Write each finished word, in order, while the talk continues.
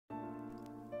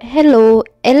Hello,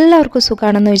 എല്ലാവർക്കും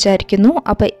സുഖാണെന്ന് വിചാരിക്കുന്നു.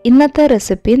 അപ്പോൾ ഇന്നത്തെ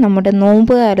റെസിപ്പി നമ്മുടെ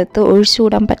നോമ്പ് കാലത്ത്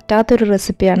ഒഴിച്ചുകൂടാൻ പറ്റാത്തൊരു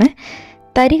റെസിപ്പിയാണ്.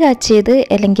 തരി കാച്ചിയത്,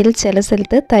 അല്ലെങ്കിൽ ചില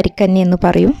സ്ഥലത്ത് തരിക്കഞ്ഞി എന്ന്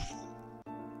പറയും.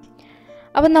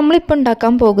 അപ്പോൾ നമ്മളിപ്പോൾ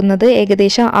ഉണ്ടാക്കാൻ പോകുന്നത്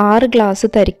ഏകദേശം 6 ഗ്ലാസ്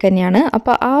തരിക്കഞ്ഞിയാണ്.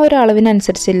 അപ്പോൾ ആ ഒരു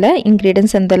അളവിനനുസരിച്ചുള്ള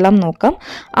ഇൻഗ്രീഡിയൻസ് എന്തെല്ലാം നോക്കാം.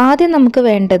 ആദ്യം നമുക്ക്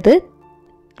വേണ്ടത്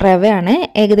റവയാണ്.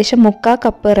 ഏകദേശം 3/4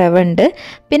 കപ്പ് റവ ഉണ്ട്.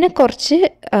 പിന്നെ കുറച്ച്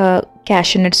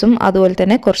കാഷ്യൂനട്ട്സും അതുപോലെ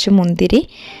തന്നെ കുറച്ച് മുന്തിരി.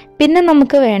 പിന്നെ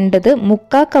നമുക്ക് വേണ്ടത്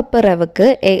 3/4 കപ്പ് റവക്ക്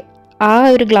ആ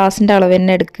ഒരു ഗ്ലാസിൻ്റെ അളവ്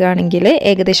തന്നെ എടുക്കുകയാണെങ്കിൽ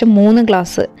ഏകദേശം 3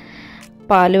 ഗ്ലാസ്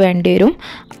പാൽ വേണ്ടി വരും.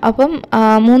 അപ്പം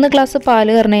 3 ഗ്ലാസ് പാൽ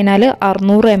പറഞ്ഞു കഴിഞ്ഞാൽ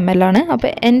 600 ml ആണ്. അപ്പോൾ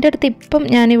എൻ്റെ അടുത്ത് ഇപ്പം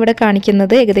ഞാനിവിടെ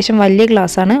കാണിക്കുന്നത് ഏകദേശം വലിയ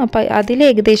ഗ്ലാസ്സാണ്. അപ്പോൾ അതിൽ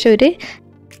ഏകദേശം ഒരു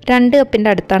 2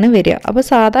 കപ്പിൻ്റെ അടുത്താണ് വരിക. അപ്പോൾ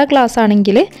സാധാ ഗ്ലാസ്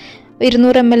ആണെങ്കിൽ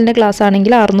 200 ml ഗ്ലാസ്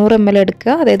ആണെങ്കിൽ 600 ml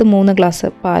എടുക്കുക, അതായത് 3 ഗ്ലാസ്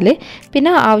പാല്.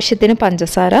 പിന്നെ ആവശ്യത്തിന്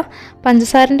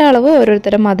പഞ്ചസാരൻ്റെ അളവ്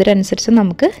ഓരോരുത്തരുടെ മധുരം അനുസരിച്ച്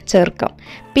നമുക്ക് ചേർക്കാം.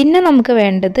 പിന്നെ നമുക്ക്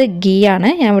വേണ്ടത് ഗീ ആണ്.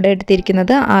 ഞാൻ ഇവിടെ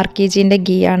എടുത്തിരിക്കുന്നത് 6 kg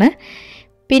ഗീ ആണ്.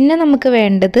 പിന്നെ നമുക്ക്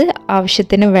വേണ്ടത്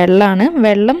ആവശ്യത്തിന് വെള്ളമാണ്.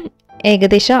 വെള്ളം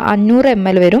ഏകദേശം 500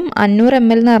 ml വരും. 500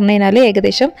 ml എന്ന് പറഞ്ഞു കഴിഞ്ഞാൽ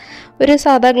ഏകദേശം ഒരു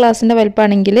സാധാ ഗ്ലാസിൻ്റെ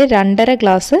വലിപ്പമാണെങ്കിൽ 2.5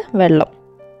 ഗ്ലാസ് വെള്ളം.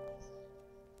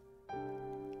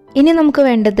 ഇനി നമുക്ക്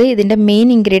വേണ്ടത് ഇതിൻ്റെ മെയിൻ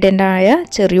ഇൻഗ്രീഡിയൻ്റ് ആയ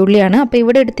ചെറിയുള്ളിയാണ്. അപ്പോൾ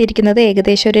ഇവിടെ എടുത്തിരിക്കുന്നത്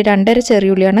ഏകദേശം ഒരു 2.5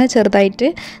 ചെറിയുള്ളിയാണ്. ചെറുതായിട്ട്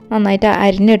നന്നായിട്ട്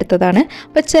അരിഞ്ഞെടുത്തതാണ്.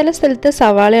 അപ്പോൾ ചില സ്ഥലത്ത്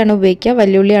സവാളയാണ് ഉപയോഗിക്കുക,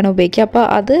 വലിയുള്ളിയാണ് ഉപയോഗിക്കുക. അപ്പോൾ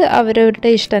അത്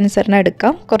അവരവരുടെ ഇഷ്ടാനുസരണം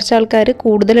എടുക്കാം. കുറച്ച് ആൾക്കാർ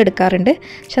കൂടുതൽ എടുക്കാറുണ്ട്.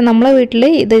 പക്ഷെ നമ്മളെ വീട്ടിൽ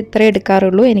ഇത് ഇത്രേ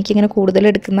എടുക്കാറുള്ളൂ. എനിക്കിങ്ങനെ കൂടുതൽ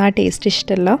എടുക്കുന്ന ആ ടേസ്റ്റ്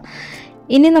ഇഷ്ടമല്ല.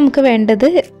 ഇനി നമുക്ക് വേണ്ടത്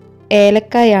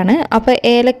ഏലക്കായാണ്. അപ്പോൾ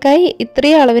ഏലക്കായ്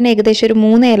ഇത്രയും അളവിന് ഏകദേശം ഒരു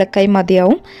 3 ഏലക്കായ്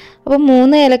മതിയാവും. അപ്പോൾ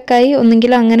 3 ഏലക്കായ്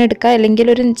ഒന്നെങ്കിൽ അങ്ങനെ എടുക്കുക, അല്ലെങ്കിൽ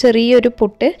ഒരു ചെറിയൊരു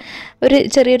പൊട്ട്, ഒരു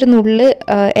ചെറിയൊരു നുള്ള്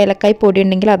ഏലക്കായ് പൊടി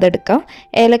ഉണ്ടെങ്കിൽ അതെടുക്കാം.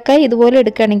 ഏലക്കായ് ഇതുപോലെ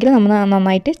എടുക്കുകയാണെങ്കിൽ നമ്മൾ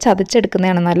നന്നായിട്ട്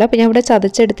ചതച്ചെടുക്കുന്നതാണ് നല്ലത്. അപ്പോൾ ഞാൻ ഇവിടെ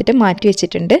ചതച്ചെടുത്തിട്ട് മാറ്റി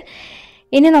വെച്ചിട്ടുണ്ട്.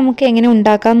 ഇനി നമുക്ക് എങ്ങനെ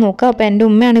ഉണ്ടാക്കാൻ നോക്കാം. അപ്പോൾ എൻ്റെ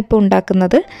ഉമ്മയാണ് ഇപ്പോൾ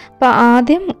ഉണ്ടാക്കുന്നത്. അപ്പോൾ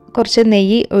ആദ്യം കുറച്ച്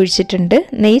നെയ്യ് ഒഴിച്ചിട്ടുണ്ട്.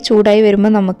 നെയ്യ് ചൂടായി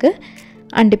വരുമ്പോൾ നമുക്ക്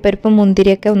അണ്ടിപ്പരിപ്പും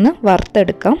മുന്തിരിയൊക്കെ ഒന്ന്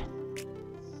വറുത്തെടുക്കാം.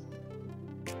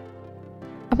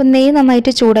 അപ്പം നെയ്യ്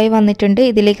നന്നായിട്ട് ചൂടായി വന്നിട്ടുണ്ട്.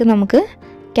 ഇതിലേക്ക് നമുക്ക്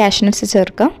കാഷ്യൂനട്ട്സ്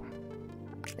ചേർക്കാം.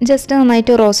 ജസ്റ്റ്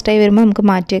നന്നായിട്ട് റോസ്റ്റായി വരുമ്പോൾ നമുക്ക്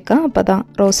മാറ്റി വെക്കാം. അപ്പോൾ അതാ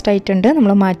റോസ്റ്റ് ആയിട്ടുണ്ട്,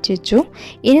 നമ്മൾ മാറ്റി വെച്ചു.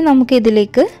 ഇനി നമുക്ക്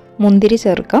ഇതിലേക്ക് മുന്തിരി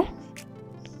ചേർക്കാം.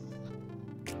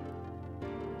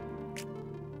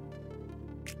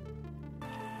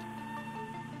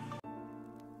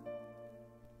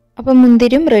 അപ്പം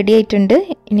മുന്തിരിയും റെഡി ആയിട്ടുണ്ട്.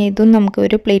 ഇനി ഇതും നമുക്ക്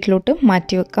ഒരു പ്ലേറ്റിലോട്ട്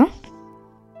മാറ്റി വെക്കാം.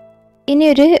 ഇനി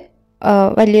ഒരു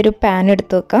വലിയൊരു പാൻ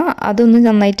എടുത്ത് വെക്കുക. അതൊന്ന്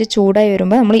നന്നായിട്ട് ചൂടായി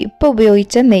വരുമ്പോൾ നമ്മൾ ഇപ്പോൾ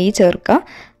ഉപയോഗിച്ച നെയ്യ് ചേർക്കുക.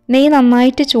 നെയ്യ്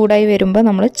നന്നായിട്ട് ചൂടായി വരുമ്പോൾ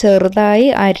നമ്മൾ ചെറുതായി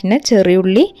അരിഞ്ഞ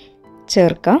ചെറിയുള്ളി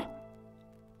ചേർക്കാം.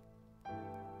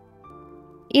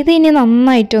 ഇത് ഇനി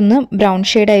നന്നായിട്ടൊന്ന് ബ്രൗൺ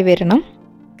ഷെയ്ഡായി വരണം.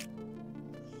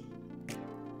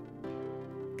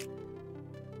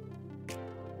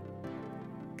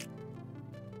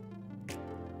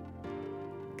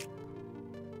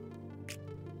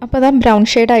 അപ്പോൾ അതാ ബ്രൗൺ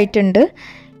ഷെയ്ഡ് ആയിട്ടുണ്ട്.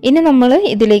 ഇനി നമ്മൾ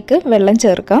ഇതിലേക്ക് വെള്ളം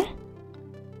ചേർക്കാം.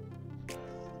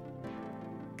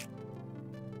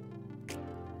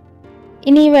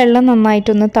 ഇനി ഈ വെള്ളം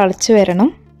നന്നായിട്ടൊന്ന് തിളച്ച് വരണം.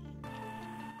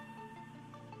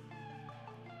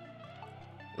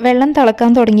 വെള്ളം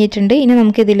തിളക്കാൻ തുടങ്ങിയിട്ടുണ്ട്. ഇനി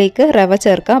നമുക്കിതിലേക്ക് റവ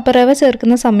ചേർക്കാം. അപ്പോൾ റവ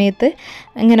ചേർക്കുന്ന സമയത്ത്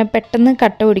ഇങ്ങനെ പെട്ടെന്ന്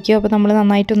കട്ട പിടിക്കും. അപ്പോൾ നമ്മൾ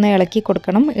നന്നായിട്ടൊന്ന് ഇളക്കി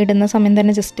കൊടുക്കണം. ഇടുന്ന സമയം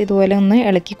തന്നെ ജസ്റ്റ് ഇതുപോലെ ഒന്ന്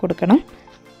ഇളക്കി കൊടുക്കണം.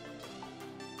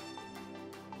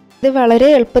 ഇത് വളരെ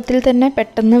എളുപ്പത്തിൽ തന്നെ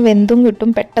പെട്ടെന്ന് വെന്തും കിട്ടും,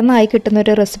 പെട്ടെന്നായി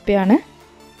കിട്ടുന്നൊരു റെസിപ്പിയാണ്.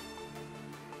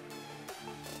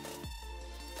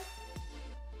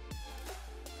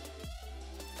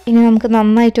 ഇനി നമുക്ക്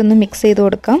നന്നായിട്ടൊന്ന് മിക്സ് ചെയ്ത്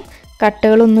കൊടുക്കാം.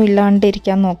 കട്ടകളൊന്നും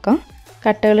ഇല്ലാണ്ടിരിക്കാൻ നോക്കാം.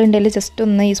 കട്ടകളുണ്ടെങ്കിൽ ജസ്റ്റ്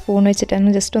ഒന്ന് ഈ സ്പൂൺ വെച്ചിട്ട്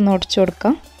തന്നെ ജസ്റ്റ് ഒന്ന് ഉടച്ചു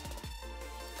കൊടുക്കാം.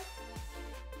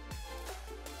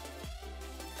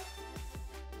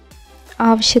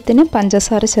 ആവശ്യത്തിന്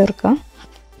പഞ്ചസാര ചേർക്കാം.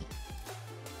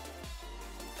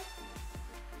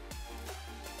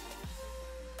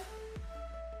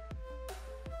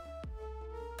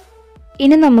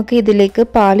 ഇനി നമുക്ക് ഇതിലേക്ക്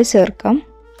പാല് ചേർക്കാം.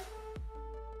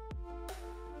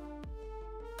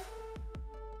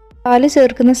 പാല്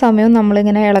ചേർക്കുന്ന സമയം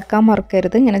നമ്മളിങ്ങനെ ഇളക്കാൻ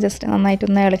മറക്കരുത്. ഇങ്ങനെ ജസ്റ്റ്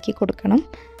നന്നായിട്ടൊന്ന് ഇളക്കി കൊടുക്കണം.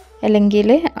 അല്ലെങ്കിൽ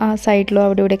ആ സൈഡിലോ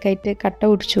അവിടെ ഇവിടെയൊക്കെ ആയിട്ട് കട്ട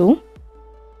പിടിച്ചു പോവും.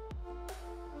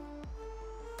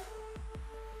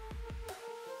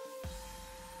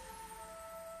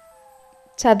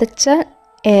 ചതച്ച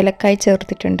ഏലക്കായ്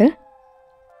ചേർത്തിട്ടുണ്ട്.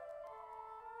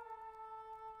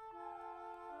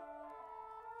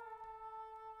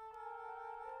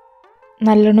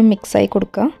 നല്ലോണം മിക്സായി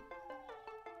കൊടുക്കുക.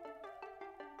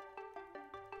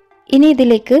 ഇനി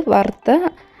ഇതിലേക്ക് വറുത്ത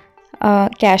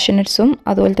കാഷ്യൂനട്ട്സും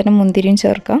അതുപോലെ തന്നെ മുന്തിരിയും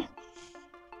ചേർക്കാം.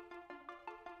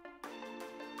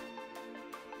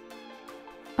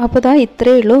 അപ്പോൾ ദാ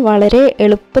ഇത്രയേ ഉള്ളൂ. വളരെ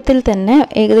എളുപ്പത്തിൽ തന്നെ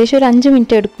ഏകദേശം ഒരു 5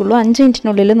 മിനിറ്റ് എടുക്കുള്ളൂ. 5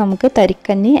 മിനിറ്റിനുള്ളിൽ നമുക്ക്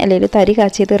തരിക്കഞ്ഞി അല്ലെങ്കിൽ തരി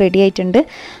കാച്ചിയത് റെഡി ആയിട്ടുണ്ട്.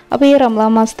 അപ്പോൾ ഈ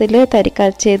റമദാൻ മാസത്തിൽ തരി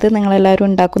കാച്ചിയത് നിങ്ങളെല്ലാവരും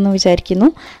ഉണ്ടാക്കുമെന്ന് വിചാരിക്കുന്നു.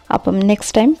 അപ്പം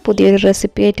നെക്സ്റ്റ് ടൈം പുതിയൊരു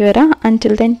റെസിപ്പി ആയിട്ട് വരാം.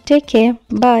 അൻറ്റിൽ ദെൻ ടേക്ക് കെയർ.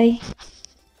 ബൈ.